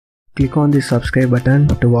Click on the subscribe button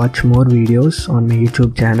to watch more videos on my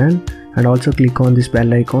YouTube channel, and also click on this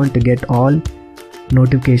bell icon to get all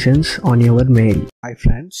notifications on your mail. Hi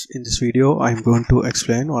friends, in this video I am going to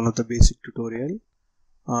explain one of the basic tutorial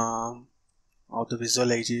of the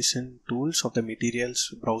visualization tools of the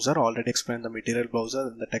materials browser. Already explained the material browser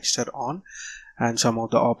and the texture on and some of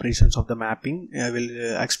the operations of the mapping. I will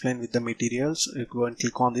explain with the materials. If you go and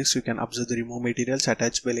click on this, you can observe the remove materials,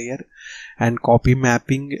 attach by layer, and copy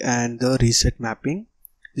mapping and the reset mapping.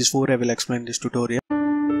 These four I will explain in this tutorial.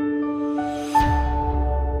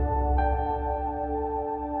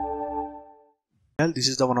 This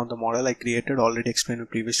is the one of the model I created, already explained in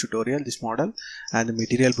previous tutorial. This model and the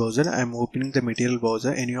material browser. I am opening the material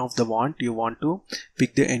browser. Any of the you want to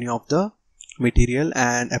pick the any of the material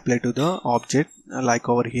and apply to the object. Like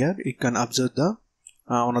over here, you can observe the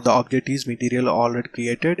one of the object is material already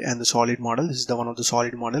created and the solid model. This is the one of the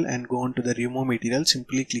solid model, and go on to the remove material.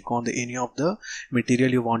 Simply click on the any of the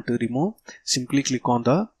material you want to remove. Simply click on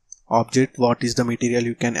the object what is the material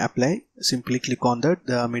you can apply. Simply click on that.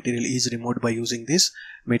 The material is removed by using this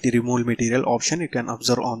remove material option. You can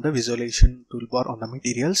observe on the visualization toolbar on the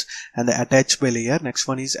materials and the attach by layer. Next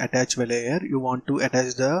one is attach by layer. You want to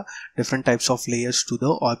attach the different types of layers to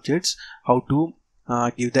the objects. How to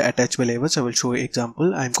give the attach by layers, I will show you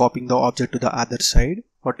example. I am copying the object to the other side.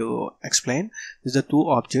 What to explain, these are two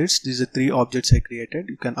objects, these are three objects I created.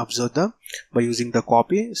 You can observe them by using the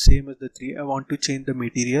copy. Same as the three, I want to change the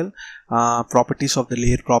material properties of the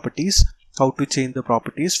layer properties. How to change the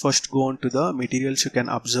properties? First go on to the materials. You can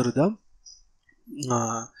observe the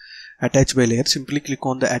attach by layer. Simply click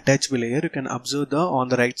on the attach by layer. You can observe the on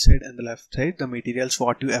the right side and the left side the materials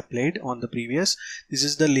what you applied on the previous. This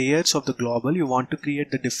is the layers of the global. You want to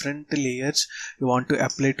create the different layers you want to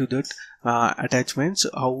apply to that attachments.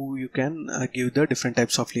 How you can give the different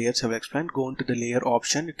types of layers I will explain. Go on to the layer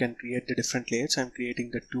option. You can create the different layers. I am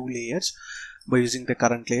creating the two layers by using the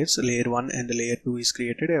current layers. Layer 1 and the layer 2 is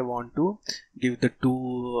created. I want to give the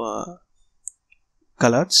two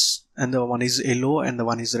colors, and the one is yellow and the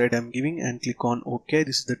one is red. I'm giving and click on OK.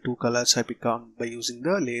 This is the two colors I pick on by using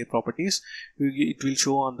the layer properties. It will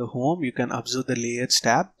show on the home. You can observe the layers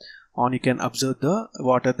tab. On you can observe the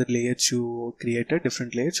what are the layers you created,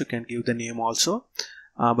 different layers. You can give the name also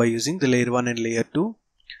by using the layer 1 and layer 2.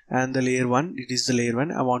 And the layer 1, it is the layer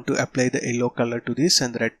 1. I want to apply the yellow color to this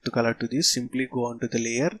and the red color to this. Simply go on to the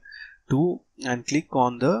layer 2 and click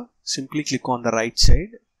on the right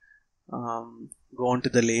side. Go on to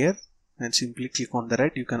the layer and simply click on the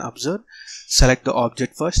red. You can observe, select the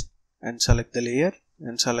object first and select the layer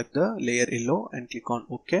and select the layer yellow and click on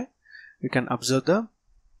OK. You can observe the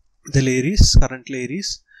layer is current layer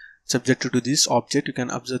is subject to this object. You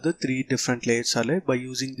can observe the three different layers are by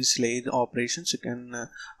using this layer operations. You can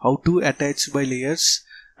how to attach by layers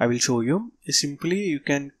I will show you. Simply you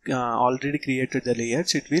can already created the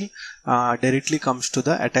layers. It will directly comes to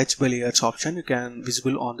the attach by layers option. You can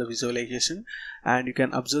visible on the visualization and you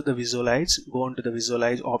can observe the visualize. Go on to the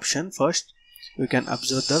visualize option first. You can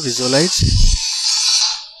observe the visualize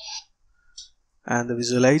and the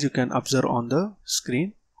visualize you can observe on the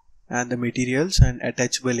screen, and the materials and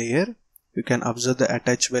attach by layer. You can observe the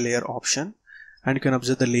attach by layer option. And you can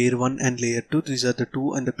observe the layer 1 and layer 2. These are the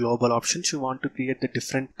two and the global options. You want to create the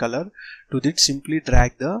different color to that. Simply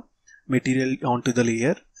drag the material onto the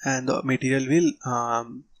layer and the material will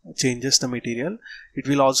changes the material. It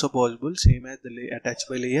will also possible same as the attach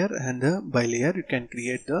by layer and the by layer. You can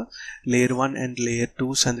create the layer 1 and layer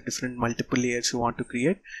 2s and the different multiple layers you want to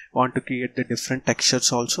create. The different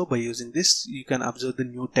textures also by using this. You can observe the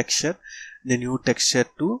new texture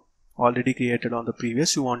to already created on the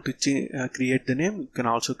previous. You want to create the name. You can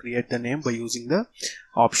also create the name by using the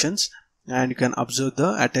options, and you can observe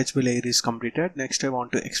the attach by layer is completed. Next I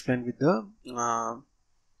want to explain with the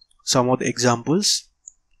some of the examples.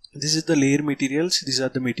 This is the layer materials. These are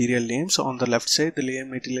the material names. On the left side the layer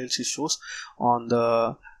materials is shows on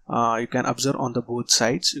the you can observe on the both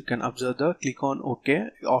sides. You can observe the click on OK.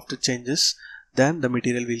 After changes then the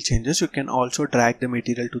material will changes. You can also drag the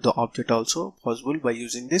material to the object also possible by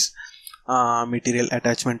using this material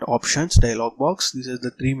attachment options dialog box. This is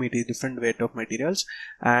the three different weight of materials,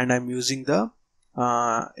 and I'm using the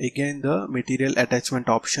again the material attachment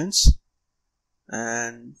options.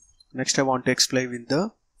 And next I want to explain with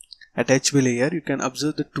the attach by layer. You can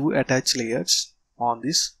observe the two attach layers on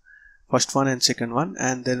this first one and second one,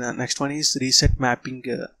 and then next one is reset mapping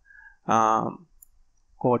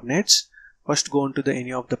coordinates. First go into the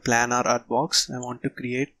any of the planar art box. I want to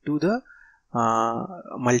create to the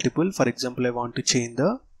multiple. For example, I want to change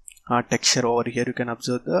the texture over here. You can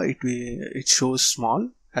observe the it shows small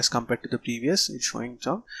as compared to the previous. It's showing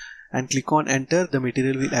some, and click on enter. The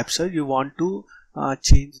material will appear. You want to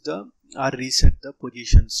change the or reset the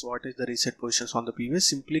positions. What is the reset positions on the previous?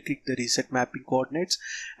 Simply click the reset mapping coordinates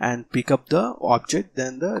and pick up the object.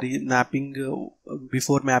 Then the mapping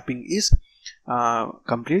before mapping is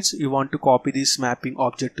completes. You want to copy this mapping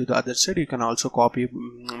object to the other side. You can also copy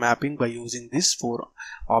mapping by using these 4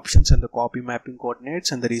 options, and the copy mapping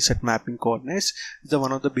coordinates and the reset mapping coordinates is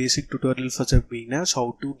one of the basic tutorial for the beginners,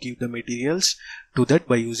 how to give the materials to that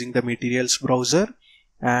by using the materials browser.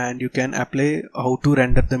 And you can apply how to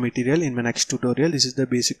render the material in my next tutorial. This is the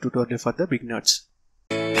basic tutorial for the beginners.